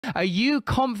Are you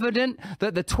confident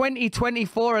that the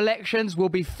 2024 elections will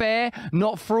be fair,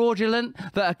 not fraudulent,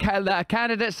 that a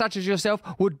candidate such as yourself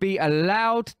would be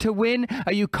allowed to win?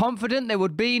 Are you confident there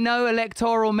would be no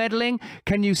electoral meddling?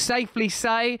 Can you safely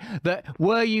say that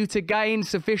were you to gain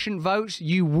sufficient votes,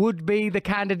 you would be the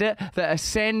candidate that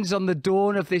ascends on the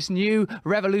dawn of this new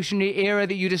revolutionary era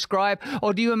that you describe?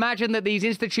 Or do you imagine that these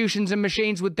institutions and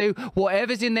machines would do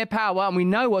whatever's in their power? And we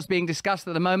know what's being discussed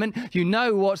at the moment. You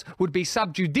know what would be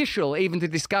subjudicial even to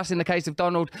discuss in the case of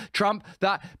Donald Trump,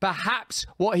 that perhaps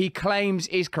what he claims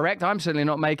is correct. I'm certainly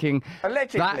not making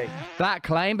that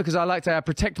claim, because I like to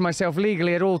protect myself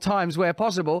legally at all times where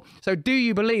possible. So do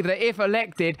you believe that if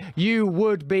elected, you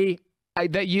would be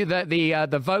that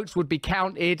the votes would be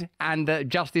counted and that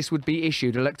justice would be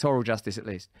issued, electoral justice at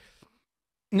least?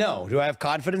 No. Do I have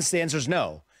confidence? The answer is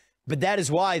no. But that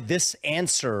is why this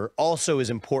answer also is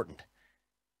important.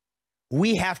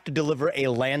 We have to deliver a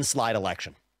landslide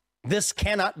election. This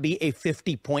cannot be a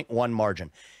 50.1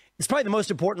 margin. It's probably the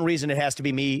most important reason it has to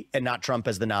be me and not Trump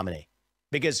as the nominee.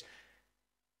 Because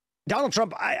Donald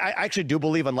Trump, I actually do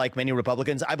believe, unlike many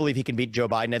Republicans, I believe he can beat Joe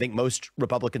Biden. I think most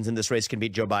Republicans in this race can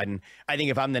beat Joe Biden. I think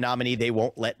if I'm the nominee, they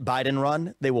won't let Biden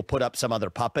run. They will put up some other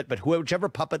puppet, but whichever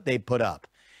puppet they put up,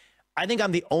 I think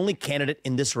I'm the only candidate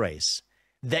in this race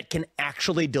that can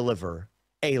actually deliver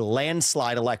a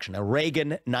landslide election, a Reagan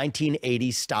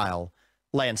 1980 style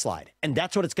landslide. And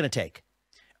that's what it's going to take.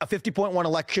 A 50.1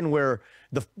 election where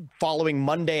the following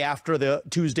Monday after the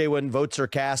Tuesday when votes are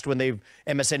cast, when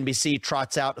MSNBC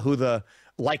trots out who the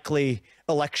likely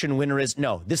election winner is.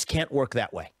 No, this can't work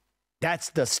that way. That's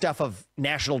the stuff of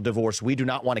national divorce. We do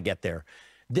not want to get there.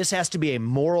 This has to be a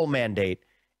moral mandate,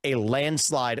 a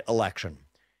landslide election.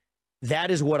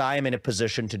 That is what I am in a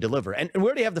position to deliver. And we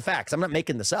already have the facts. I'm not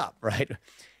making this up, right?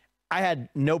 I had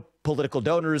no political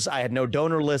donors. I had no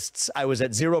donor lists. I was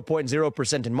at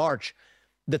 0.0% in March.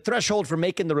 The threshold for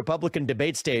making the Republican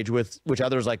debate stage, with which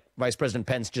others like Vice President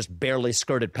Pence just barely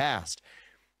skirted past,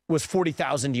 was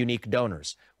 40,000 unique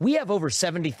donors. We have over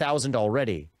 70,000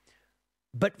 already,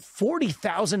 but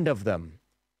 40,000 of them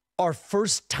are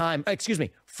first time,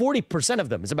 40% of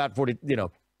them is about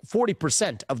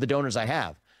 40% of the donors I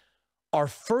have are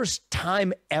first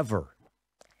time ever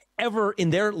in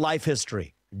their life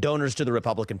history donors to the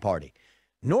Republican Party.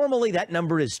 Normally, that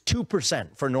number is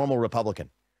 2% for a normal Republican.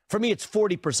 For me, it's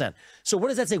 40%. So what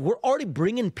does that say? We're already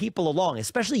bringing people along,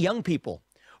 especially young people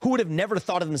who would have never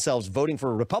thought of themselves voting for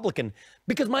a Republican,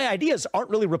 because my ideas aren't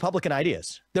really Republican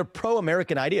ideas. They're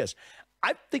pro-American ideas.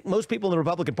 I think most people in the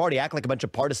Republican Party act like a bunch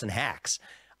of partisan hacks.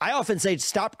 I often say,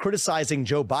 stop criticizing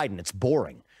Joe Biden. It's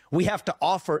boring. We have to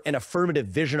offer an affirmative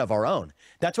vision of our own.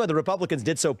 That's why the Republicans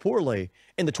did so poorly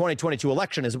in the 2022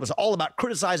 election, is it was all about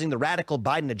criticizing the radical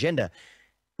Biden agenda.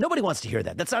 Nobody wants to hear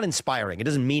that. That's not inspiring. It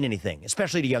doesn't mean anything,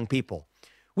 especially to young people.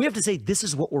 We have to say, this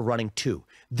is what we're running to.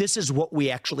 This is what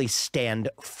we actually stand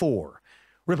for.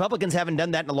 Republicans haven't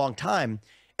done that in a long time.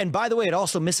 And by the way, it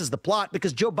also misses the plot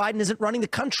because Joe Biden isn't running the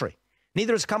country.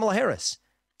 Neither is Kamala Harris.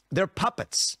 They're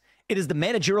puppets. It is the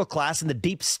managerial class and the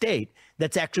deep state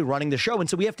that's actually running the show. And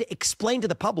so we have to explain to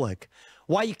the public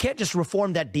why you can't just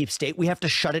reform that deep state. We have to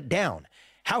shut it down.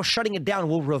 How shutting it down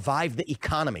will revive the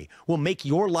economy, will make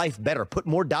your life better, put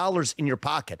more dollars in your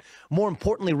pocket. More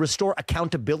importantly, restore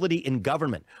accountability in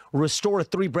government, restore a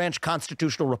three-branch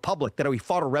constitutional republic that we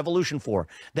fought a revolution for,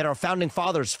 that our founding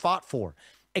fathers fought for.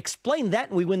 Explain that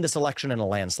and we win this election in a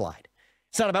landslide.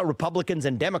 It's not about Republicans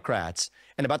and Democrats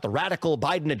and about the radical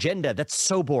Biden agenda. That's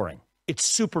so boring. It's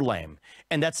super lame.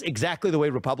 And that's exactly the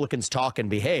way Republicans talk and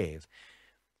behave.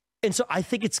 And so I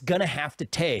think it's going to have to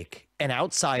take an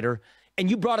outsider. And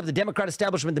you brought up the Democrat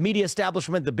establishment, the media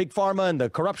establishment, the big pharma and the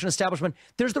corruption establishment.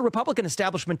 There's the Republican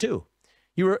establishment, too.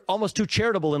 You were almost too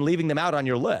charitable in leaving them out on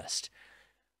your list.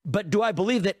 But do I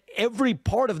believe that every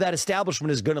part of that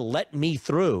establishment is going to let me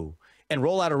through and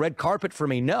roll out a red carpet for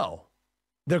me? No.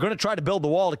 They're going to try to build the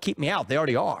wall to keep me out. They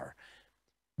already are.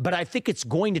 But I think it's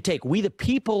going to take, we the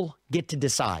people get to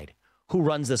decide who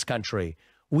runs this country.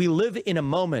 We live in a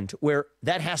moment where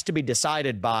that has to be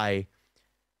decided by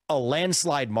a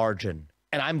landslide margin.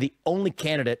 And I'm the only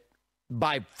candidate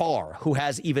by far who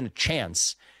has even a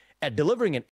chance at delivering it.